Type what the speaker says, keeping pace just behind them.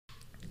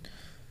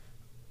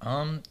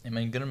Am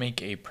I gonna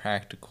make a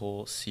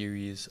practical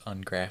series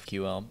on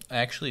GraphQL? I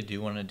actually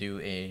do want to do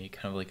a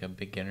kind of like a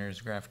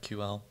beginner's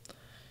GraphQL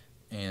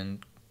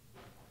and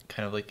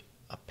kind of like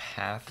a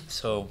path.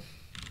 So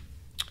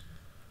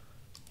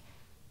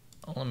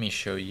let me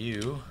show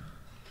you.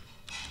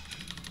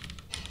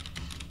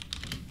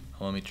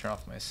 Let me turn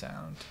off my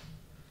sound.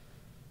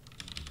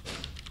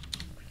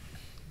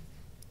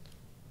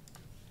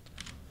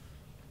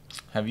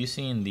 Have you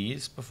seen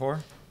these before?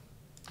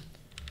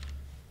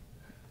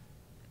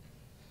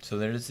 So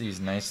there's these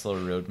nice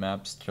little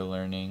roadmaps to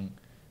learning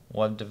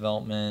web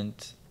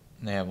development.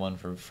 They have one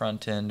for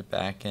front end,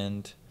 back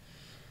end.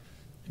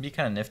 It'd be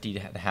kind of nifty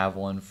to have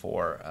one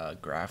for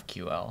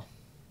GraphQL,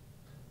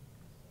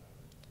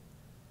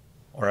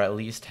 or at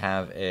least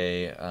have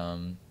a.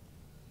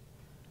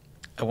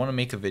 I want to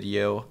make a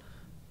video,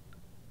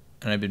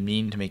 and I've been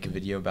meaning to make a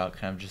video about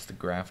kind of just the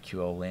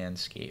GraphQL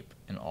landscape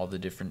and all the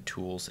different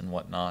tools and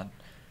whatnot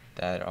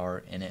that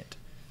are in it.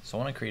 So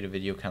I want to create a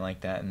video kind of like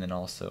that, and then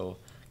also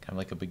kind of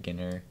like a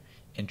beginner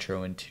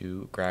intro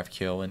into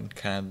GraphQL and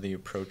kind of the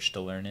approach to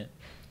learn it.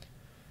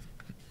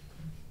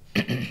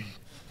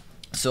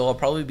 So I'll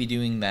probably be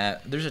doing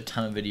that. There's a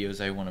ton of videos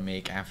I want to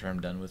make after I'm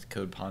done with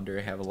Code Ponder.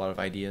 I have a lot of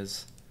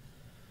ideas.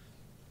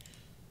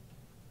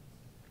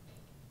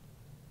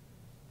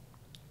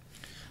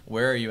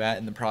 Where are you at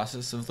in the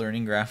process of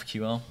learning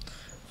GraphQL?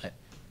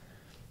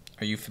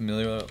 Are you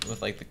familiar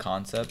with like the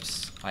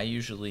concepts? I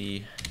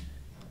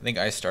think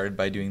I started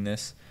by doing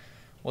this.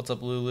 What's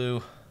up,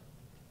 Lulu?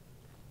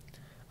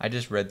 I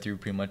just read through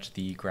pretty much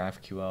the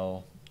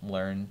GraphQL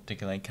learn to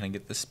kind of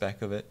get the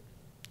spec of it.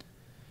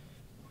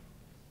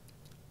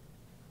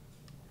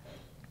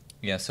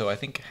 Yeah, so I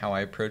think how I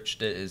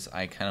approached it is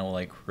I kind of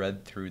like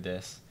read through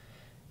this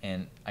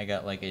and I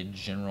got like a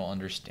general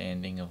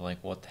understanding of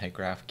like what the heck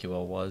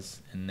GraphQL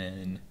was, and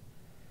then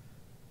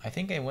I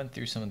think I went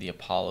through some of the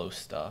Apollo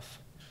stuff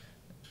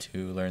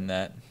to learn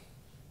that.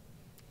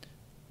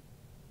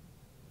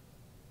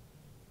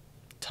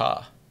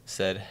 Ta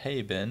said,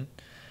 "Hey Ben,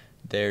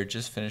 there,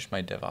 just finished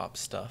my DevOps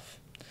stuff."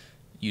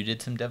 You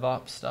did some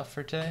DevOps stuff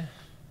for today?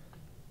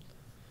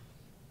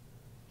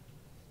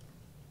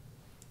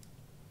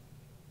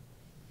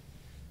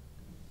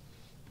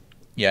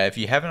 Yeah, if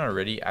you haven't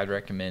already, I'd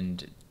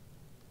recommend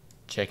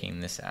checking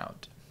this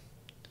out.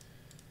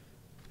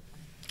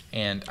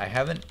 And I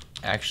haven't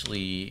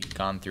actually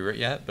gone through it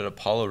yet, but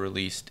Apollo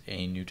released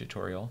a new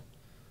tutorial.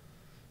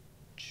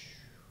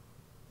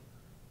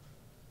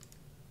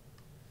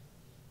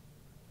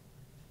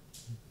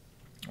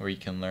 Where you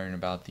can learn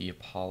about the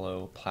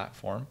Apollo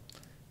platform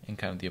and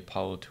kind of the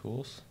Apollo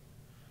tools.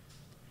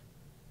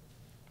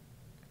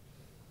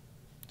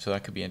 So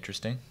that could be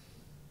interesting.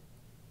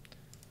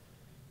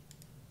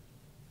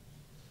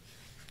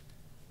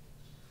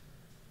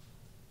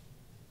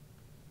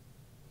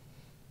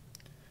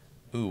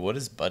 Ooh, what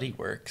is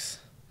BuddyWorks?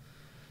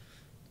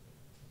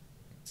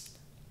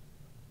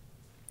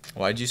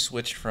 Why'd you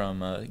switch from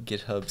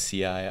GitHub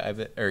CI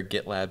or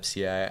GitLab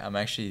CI? I'm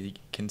actually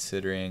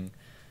considering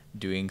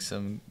doing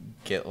some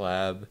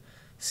GitLab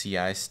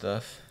CI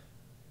stuff.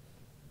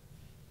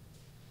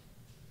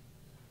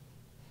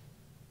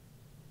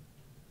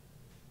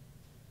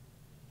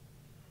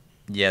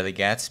 Yeah, the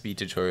Gatsby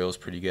tutorial is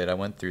pretty good. I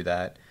went through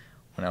that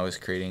when I was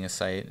creating a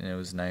site, and it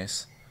was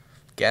nice.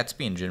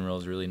 Gatsby in general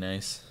is really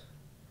nice.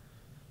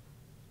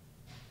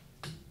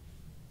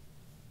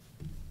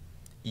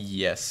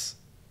 Yes,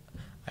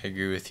 I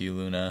agree with you,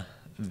 Luna.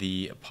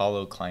 The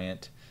Apollo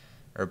client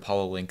or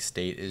Apollo link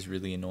state is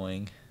really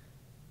annoying.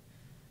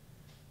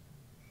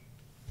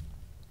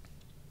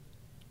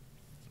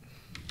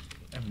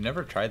 I've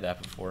never tried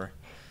that before.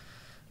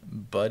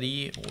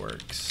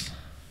 BuddyWorks.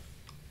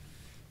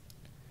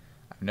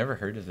 I've never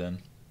heard of them.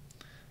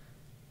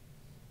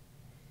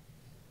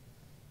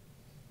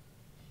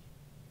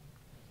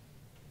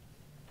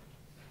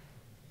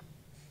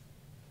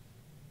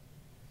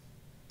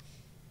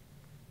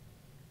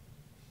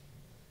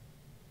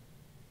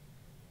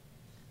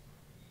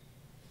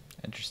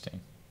 Interesting.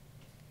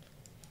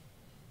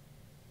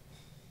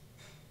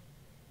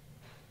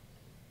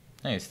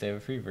 Nice, they have a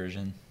free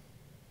version.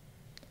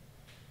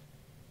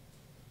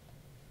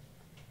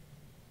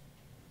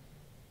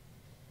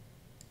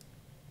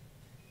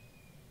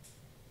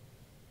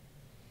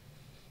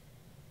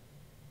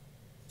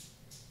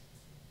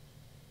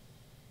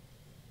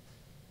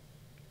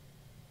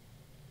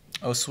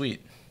 Oh,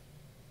 sweet.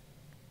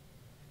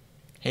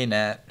 Hey,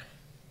 Nat.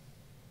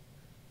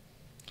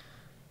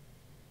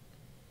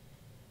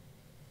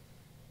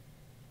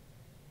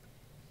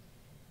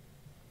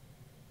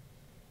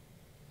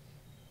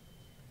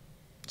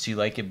 So you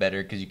like it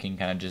better because you can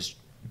kind of just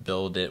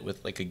build it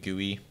with like a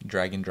GUI,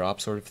 drag and drop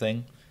sort of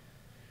thing?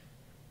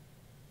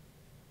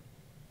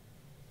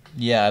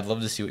 Yeah, I'd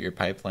love to see what your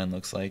pipeline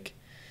looks like.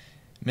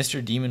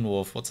 Mr. Demon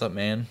Wolf, what's up,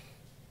 man?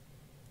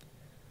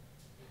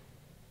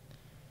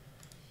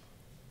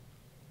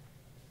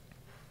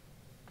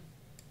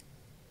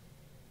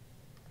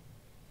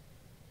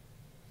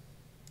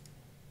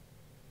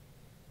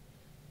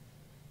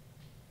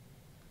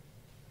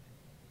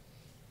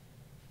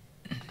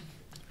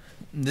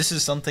 This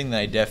is something that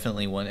I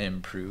definitely want to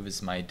improve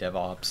is my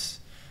DevOps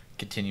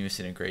continuous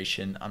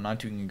integration. I'm not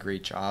doing a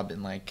great job,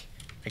 and like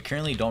I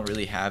currently don't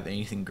really have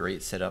anything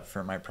great set up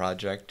for my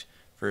project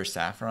for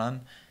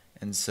Saffron,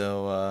 and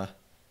so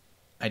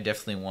I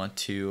definitely want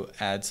to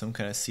add some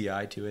kind of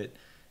CI to it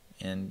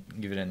and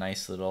give it a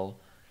nice little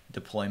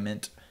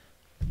deployment.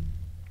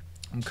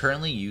 I'm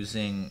currently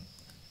using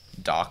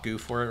Doku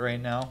for it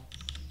right now,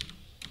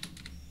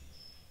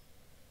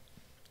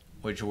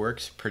 which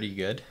works pretty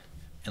good,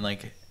 and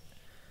like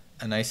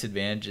a nice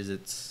advantage is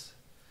it's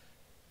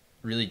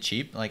really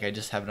cheap. Like I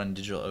just have it on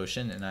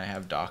DigitalOcean and I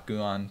have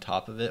Doku on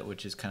top of it,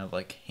 which is kind of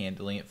like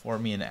handling it for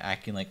me and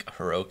acting like a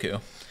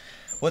Heroku.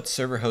 What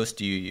server host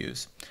do you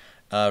use?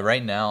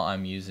 Right now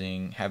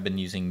have been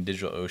using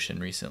DigitalOcean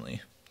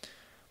recently.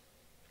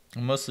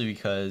 Mostly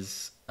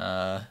because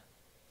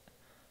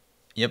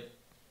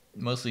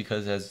mostly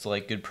because it has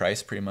like good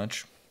price pretty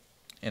much,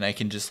 and I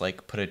can just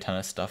like put a ton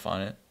of stuff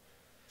on it.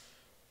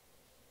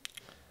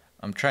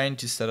 I'm trying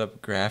to set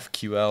up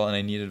GraphQL and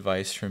I need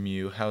advice from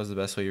you. How is the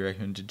best way you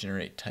recommend to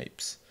generate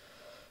types?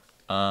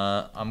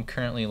 I'm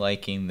currently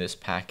liking this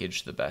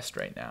package the best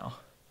right now.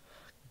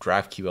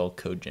 GraphQL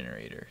code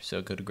generator.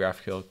 So go to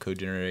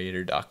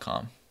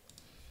graphqlcodegenerator.com.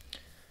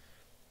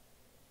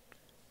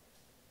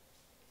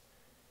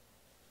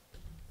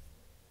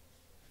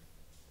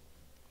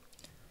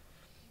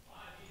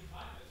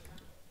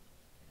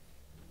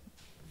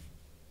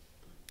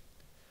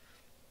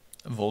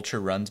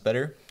 Vultr runs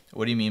better.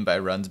 What do you mean by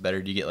runs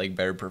better? Do you get like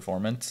better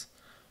performance?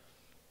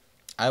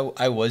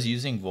 I was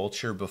using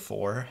Vultr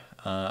before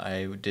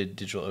I did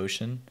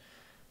DigitalOcean,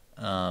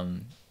 but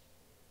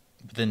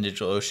then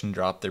DigitalOcean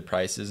dropped their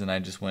prices and I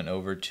just went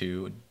over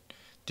to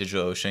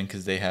DigitalOcean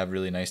because they have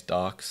really nice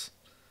docs.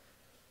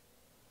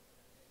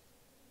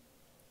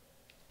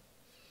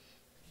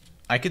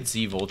 I could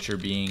see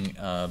Vultr being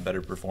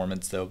better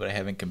performance though, but I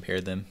haven't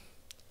compared them.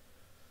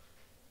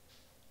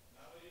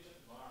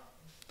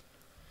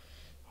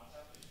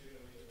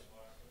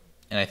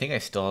 And I think I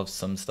still have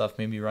some stuff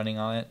maybe running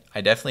on it.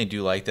 I definitely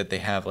do like that they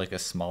have like a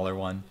smaller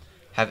one.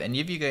 Have any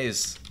of you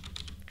guys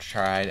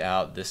tried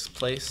out this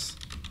place?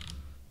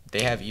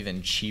 They have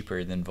even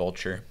cheaper than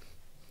Vultr.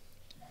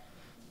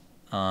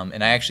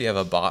 And I actually have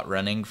a bot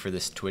running for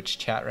this Twitch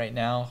chat right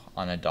now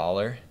on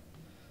 $1.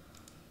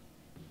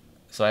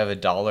 So I have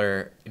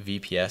 $1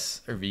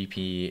 VPS or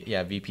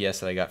VPS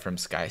that I got from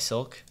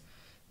SkySilk.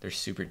 They're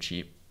super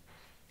cheap.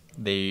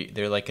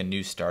 They're like a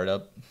new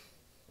startup.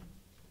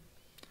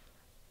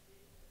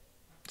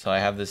 So I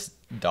have this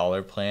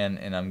 $1 plan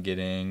and I'm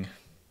getting,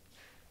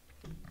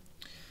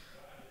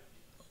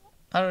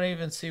 I don't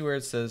even see where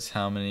it says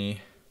how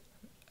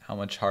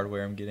much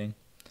hardware I'm getting.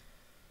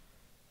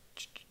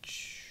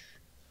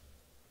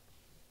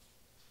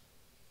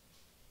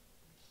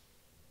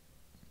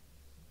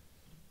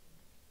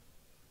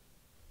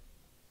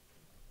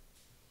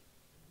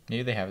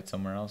 Maybe they have it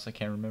somewhere else, I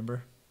can't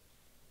remember.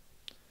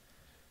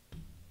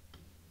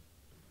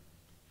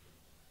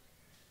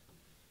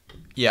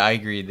 Yeah, I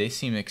agree. They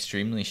seem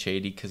extremely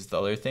shady because the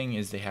other thing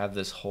is they have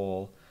this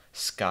whole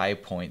sky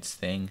points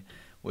thing,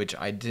 which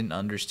I didn't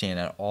understand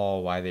at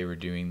all why they were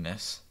doing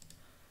this.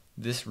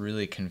 This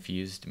really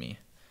confused me.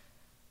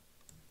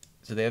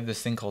 So they have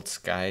this thing called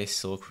Sky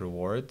Silk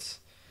Rewards,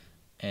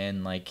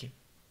 and like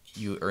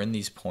you earn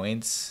these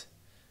points.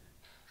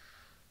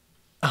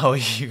 Oh,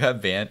 you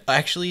got banned.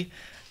 Actually,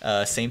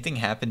 same thing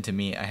happened to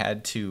me. I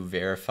had to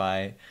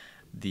verify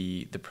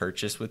the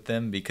purchase with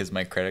them because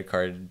my credit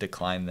card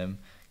declined them.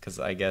 Because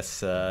I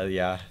guess,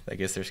 I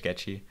guess they're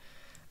sketchy.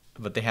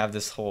 But they have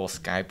this whole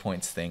Sky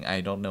Points thing.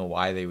 I don't know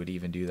why they would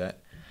even do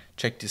that.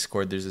 Check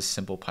Discord, there's a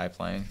simple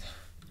pipeline.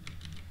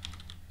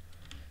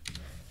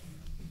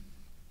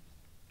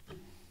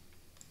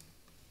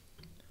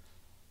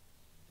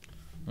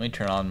 Let me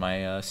turn on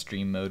my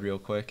stream mode real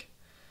quick.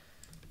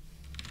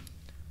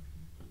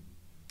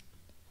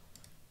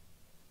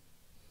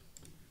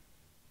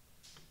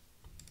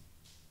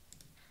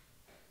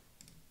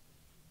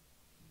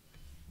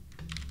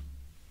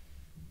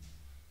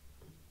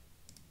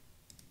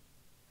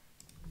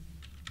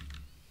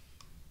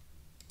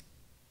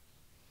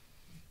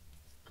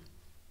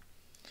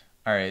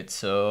 Alright,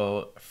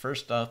 so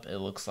first up, it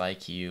looks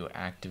like you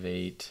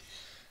activate,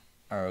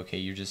 or okay,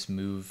 you just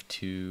move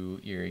to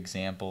your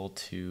example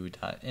to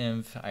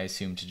 .env, I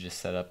assume to just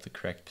set up the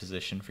correct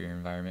position for your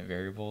environment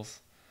variables.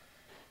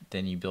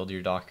 Then you build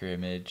your Docker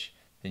image,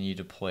 then you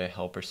deploy a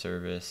helper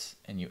service,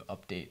 and you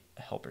update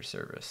a helper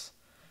service.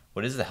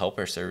 What is the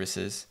helper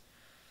services?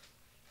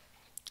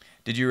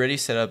 Did you already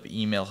set up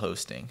email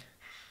hosting?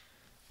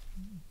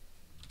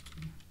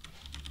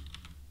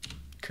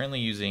 Currently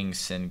using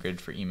SendGrid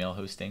for email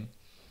hosting.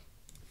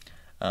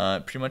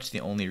 Pretty much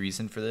the only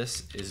reason for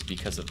this is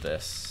because of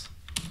this.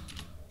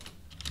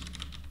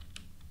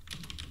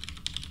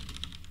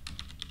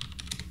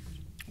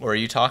 Or are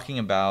you talking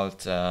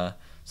about, so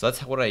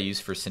that's what I use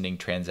for sending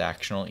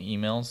transactional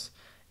emails,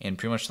 and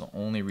pretty much the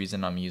only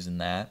reason I'm using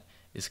that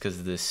is because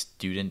of this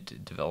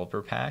student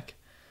developer pack.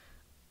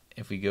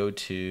 If we go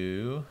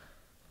to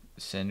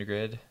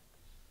SendGrid,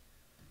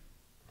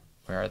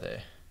 Where are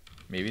they?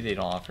 Maybe they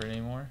don't offer it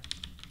anymore.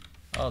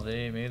 Oh,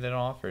 maybe they don't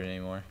offer it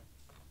anymore.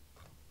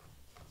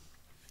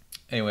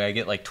 Anyway, I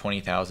get like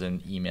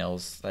 20,000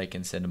 emails that I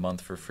can send a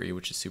month for free,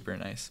 which is super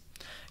nice.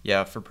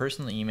 Yeah, for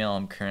personal email,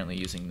 I'm currently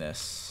using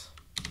this.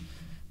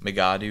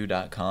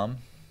 Megadu.com.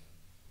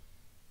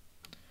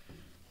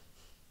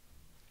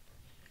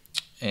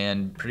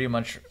 And pretty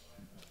much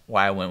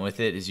why I went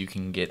with it is you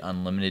can get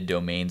unlimited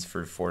domains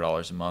for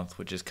 $4 a month,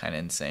 which is kind of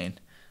insane.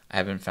 I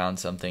haven't found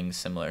something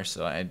similar,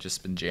 so I've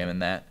just been jamming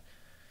that.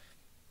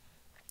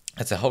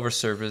 It's a helper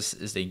service,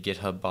 is a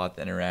GitHub bot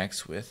that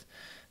interacts with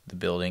the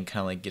building,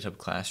 kind of like GitHub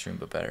Classroom,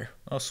 but better.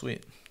 Oh,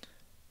 sweet.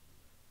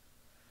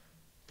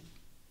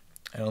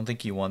 I don't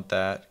think you want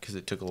that because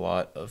it took a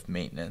lot of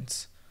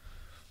maintenance.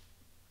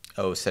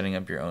 Oh, setting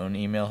up your own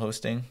email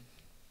hosting.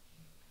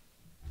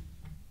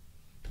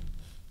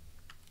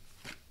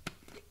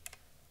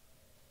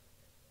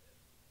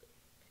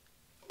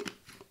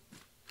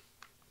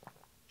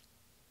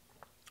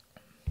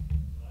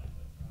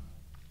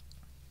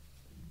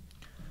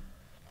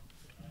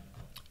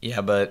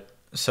 Yeah, but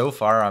so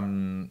far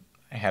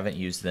I haven't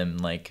used them.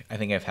 Like, I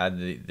think I've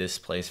had this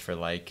place for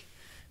like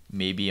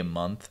maybe a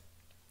month,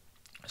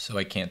 so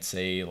I can't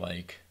say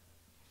like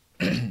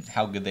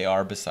how good they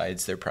are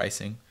besides their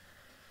pricing.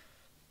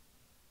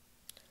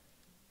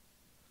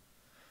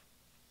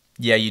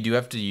 Yeah, you do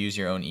have to use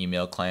your own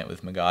email client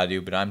with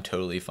Megadu, but I'm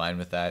totally fine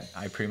with that.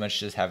 I pretty much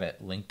just have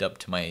it linked up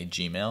to my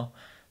Gmail.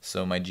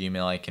 So my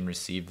Gmail, I can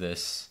receive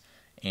this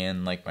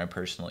and like my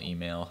personal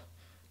email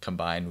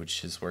combined,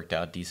 which has worked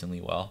out decently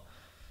well.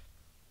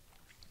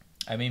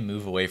 I may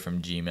move away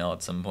from Gmail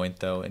at some point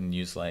though and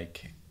use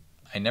like,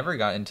 I never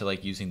got into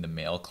like using the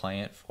mail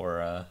client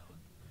for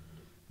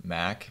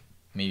Mac.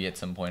 Maybe at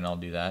some point I'll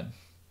do that.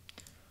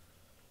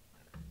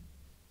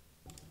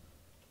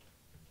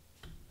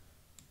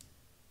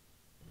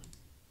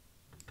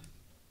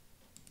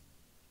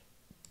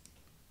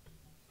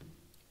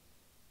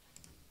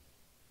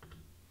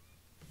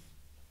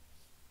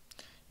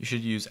 You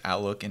should use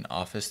Outlook and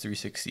Office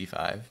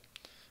 365.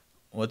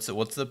 What's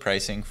the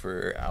pricing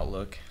for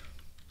Outlook?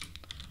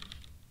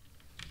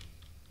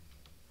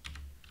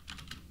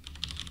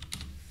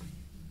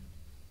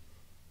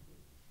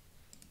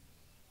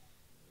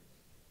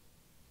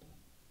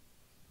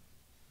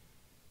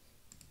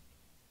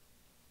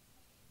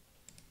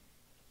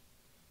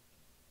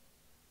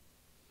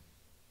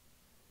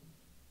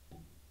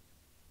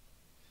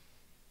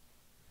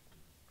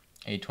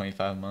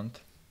 $8.25 a month.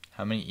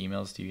 How many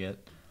emails do you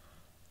get?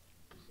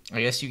 I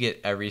guess you get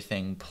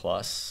everything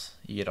plus.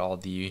 You get all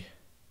the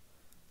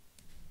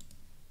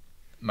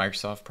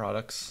Microsoft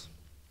products.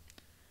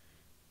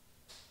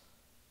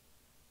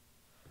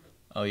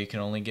 Oh, you can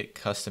only get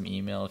custom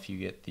email if you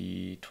get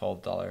the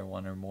 $12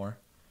 one or more.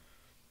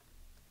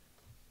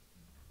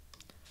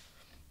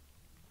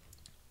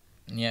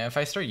 Yeah, if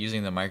I start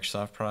using the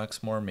Microsoft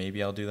products more,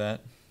 maybe I'll do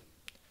that.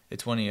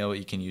 It's when you know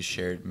you can use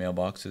shared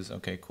mailboxes.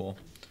 Okay, cool.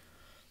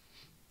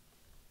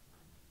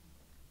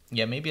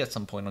 Yeah, maybe at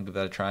some point I'll give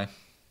that a try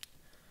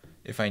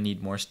if I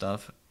need more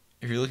stuff.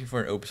 If you're looking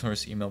for an open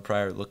source email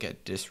provider, look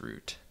at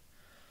Disroot.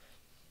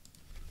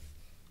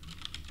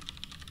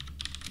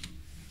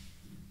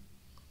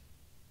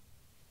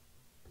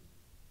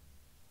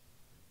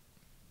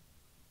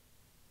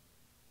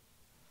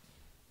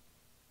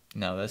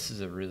 Now this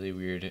is a really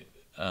weird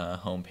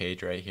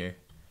homepage right here.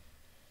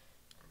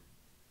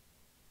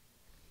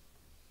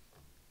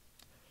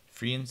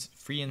 Free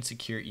and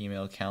secure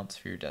email accounts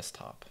for your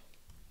desktop.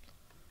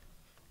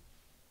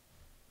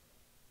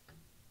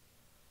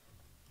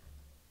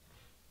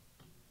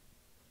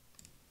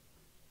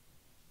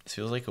 This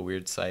feels like a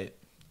weird site.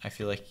 I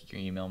feel like your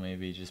email may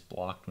be just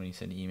blocked when you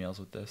send emails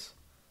with this.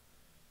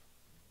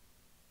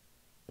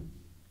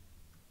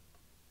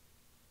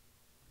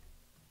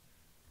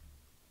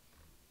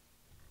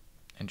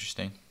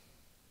 Interesting.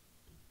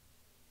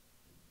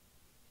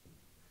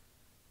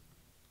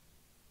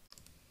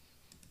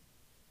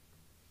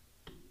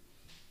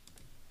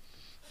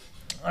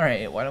 All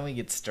right, why don't we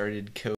get started coding?